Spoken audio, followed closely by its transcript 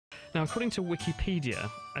Now, according to Wikipedia,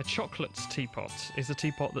 a chocolate teapot is a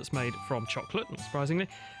teapot that's made from chocolate, not surprisingly.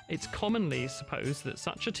 It's commonly supposed that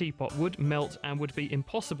such a teapot would melt and would be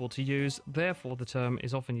impossible to use, therefore the term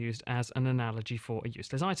is often used as an analogy for a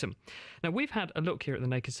useless item. Now, we've had a look here at The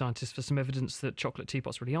Naked Scientist for some evidence that chocolate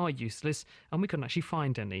teapots really are useless, and we couldn't actually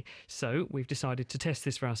find any. So we've decided to test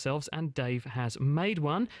this for ourselves, and Dave has made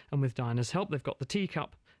one, and with Diana's help, they've got the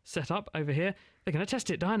teacup set up over here. They're going to test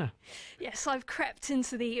it, Diana. Yes, I've crept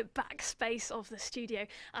into the back space of the studio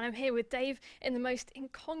and I'm here with Dave in the most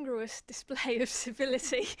incongruous display of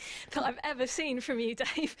civility that I've ever seen from you,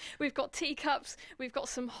 Dave. We've got teacups, we've got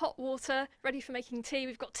some hot water ready for making tea,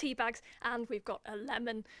 we've got tea bags and we've got a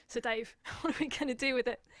lemon. So Dave, what are we going to do with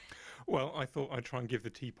it? Well, I thought I'd try and give the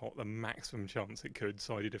teapot the maximum chance it could,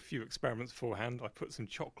 so I did a few experiments beforehand. I put some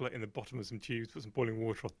chocolate in the bottom of some tubes, put some boiling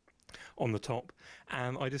water on the top,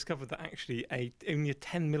 and I discovered that actually only a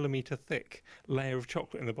 10mm thick layer of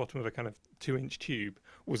chocolate in the bottom of a kind of 2-inch tube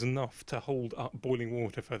was enough to hold up boiling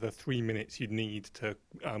water for the 3 minutes you'd need to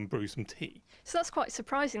brew some tea. So that's quite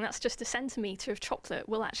surprising. That's just a centimetre of chocolate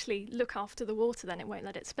will actually look after the water, then it won't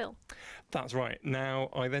let it spill. That's right. Now,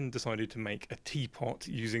 I then decided to make a teapot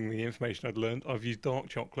using the information I'd learned. I've used dark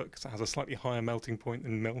chocolate because it has a slightly higher melting point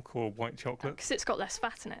than milk or white chocolate. Because it's got less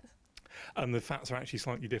fat in it. And the fats are actually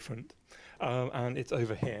slightly different. And it's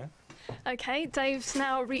over here. OK, Dave's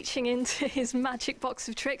now reaching into his magic box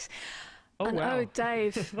of tricks. Oh, and wow. oh,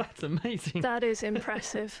 Dave. That's amazing. That is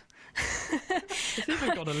impressive. It's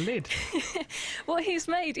even got a lid. What he's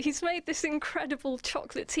made this incredible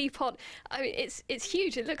chocolate teapot. I mean, it's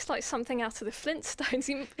huge. It looks like something out of the Flintstones.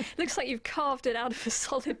 It looks like you've carved it out of a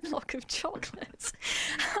solid block of chocolate.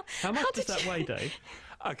 How much does that weigh, Dave?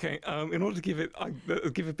 Okay, in order to give it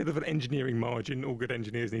give a bit of an engineering margin, all good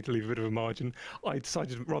engineers need to leave a bit of a margin, I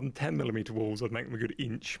decided rather than 10mm walls, I'd make them a good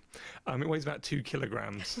inch. It weighs about 2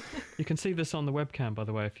 kilograms. You can see this on the webcam, by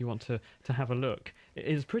the way, if you want to have a look. It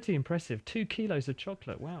is pretty impressive. 2 kilos of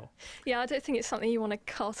chocolate, wow. Yeah, I don't think it's something you want to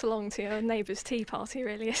cart along to your neighbour's tea party,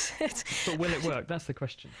 really, is it? But will it work? That's the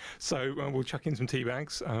question. So we'll chuck in some tea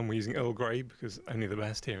bags. We're using Earl Grey because only the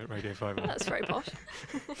best here at Radio 5. That's very posh.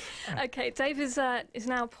 OK, Dave is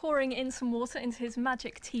now pouring in some water into his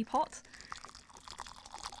magic teapot.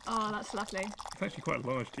 Oh, that's lovely. It's actually quite a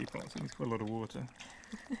large teapot, so it needs quite a lot of water.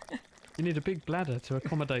 You need a big bladder to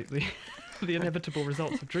accommodate the inevitable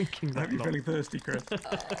results of drinking that I hope you're lot. feeling thirsty, Chris.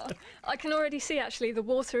 I can already see, actually, the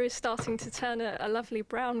water is starting to turn a lovely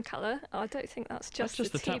brown colour. I don't think that's just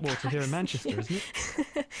the tea tap water here in Manchester, isn't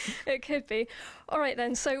it? It could be. All right,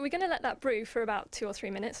 then. So we're going to let that brew for about 2 or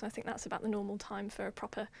 3 minutes. I think that's about the normal time for a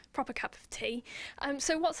proper cup of tea.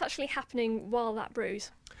 So what's actually happening while that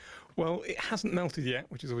brews? Well, it hasn't melted yet,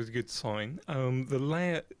 which is always a good sign. The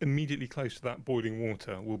layer immediately close to that boiling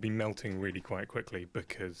water will be melting really quite quickly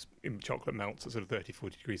because chocolate melts at sort of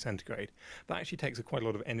 30-40 degrees centigrade. That actually takes quite a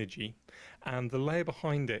lot of energy. And the layer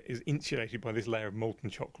behind it is insulated by this layer of molten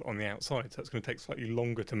chocolate on the outside. So it's going to take slightly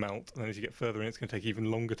longer to melt. And then as you get further in, it's going to take even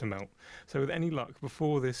longer to melt. So with any luck,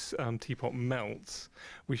 before this teapot melts,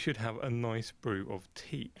 we should have a nice brew of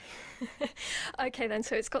tea. OK, then.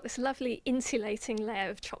 So it's got this lovely insulating layer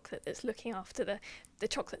of chocolate that's looking after the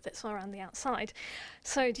chocolate that's around the outside.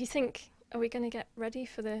 So do you think, are we going to get ready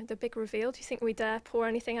for the big reveal? Do you think we dare pour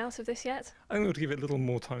anything out of this yet? I think we've got to give it a little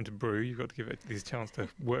more time to brew. You've got to give it this chance to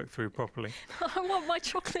work through properly. I want my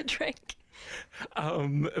chocolate drink.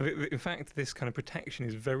 In fact, this kind of protection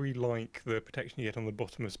is very like the protection you get on the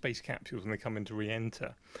bottom of space capsules when they come in to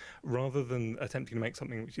re-enter. Rather than attempting to make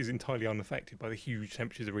something which is entirely unaffected by the huge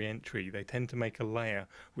temperatures of re-entry, they tend to make a layer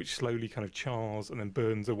which slowly kind of chars and then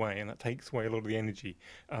burns away, and that takes away a lot of the energy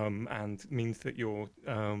and means that your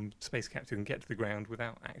space capsule can get to the ground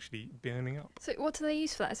without actually burning up. So what do they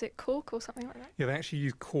use for that? Is it cork or something like that? Yeah, they actually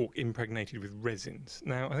use cork impregnated with resins.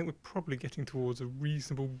 Now, I think we're probably getting towards a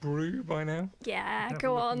reasonable brew by now. Yeah,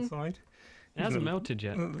 go on. Inside. It hasn't melted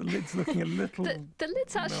yet. The lid's looking a little The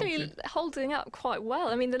lid's actually melted. holding up quite well.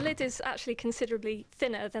 I mean, the lid is actually considerably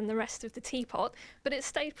thinner than the rest of the teapot, but it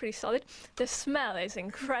stayed pretty solid. The smell is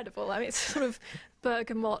incredible. I mean, it's sort of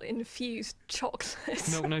bergamot-infused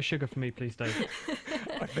chocolate. No sugar for me, please, Dave.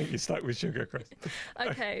 I think you're stuck with sugar, Chris.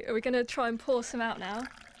 OK, are we going to try and pour some out now?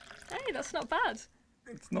 Hey, that's not bad.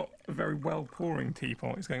 It's not a very well pouring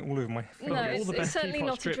teapot. It's going all over my face. No, all the it's best certainly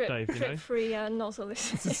teapots not a drip, Dave, you know. drip-free nozzle.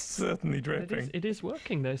 This It's is. certainly dripping. It is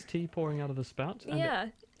working. There's tea pouring out of the spout. And Yeah.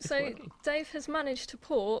 So working. Dave has managed to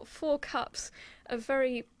pour 4 cups of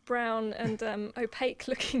very brown and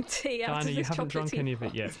opaque-looking tea out Diana, of you this haven't chocolate drunk any of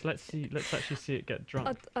teapot. it yet. Let's actually see it get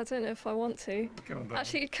drunk. I don't know if I want to. Go on, Diana.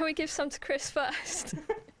 Actually, can we give some to Chris first?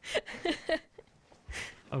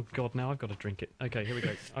 Oh God! Now I've got to drink it. Okay, here we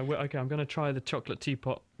go. Okay, I'm going to try the chocolate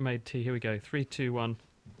teapot made tea. Here we go. 3, 2, 1.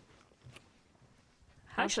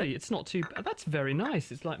 Actually, it's not too. That's very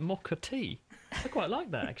nice. It's like mocha tea. I quite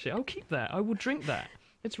like that. Actually, I'll keep that. I will drink that.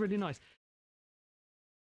 It's really nice.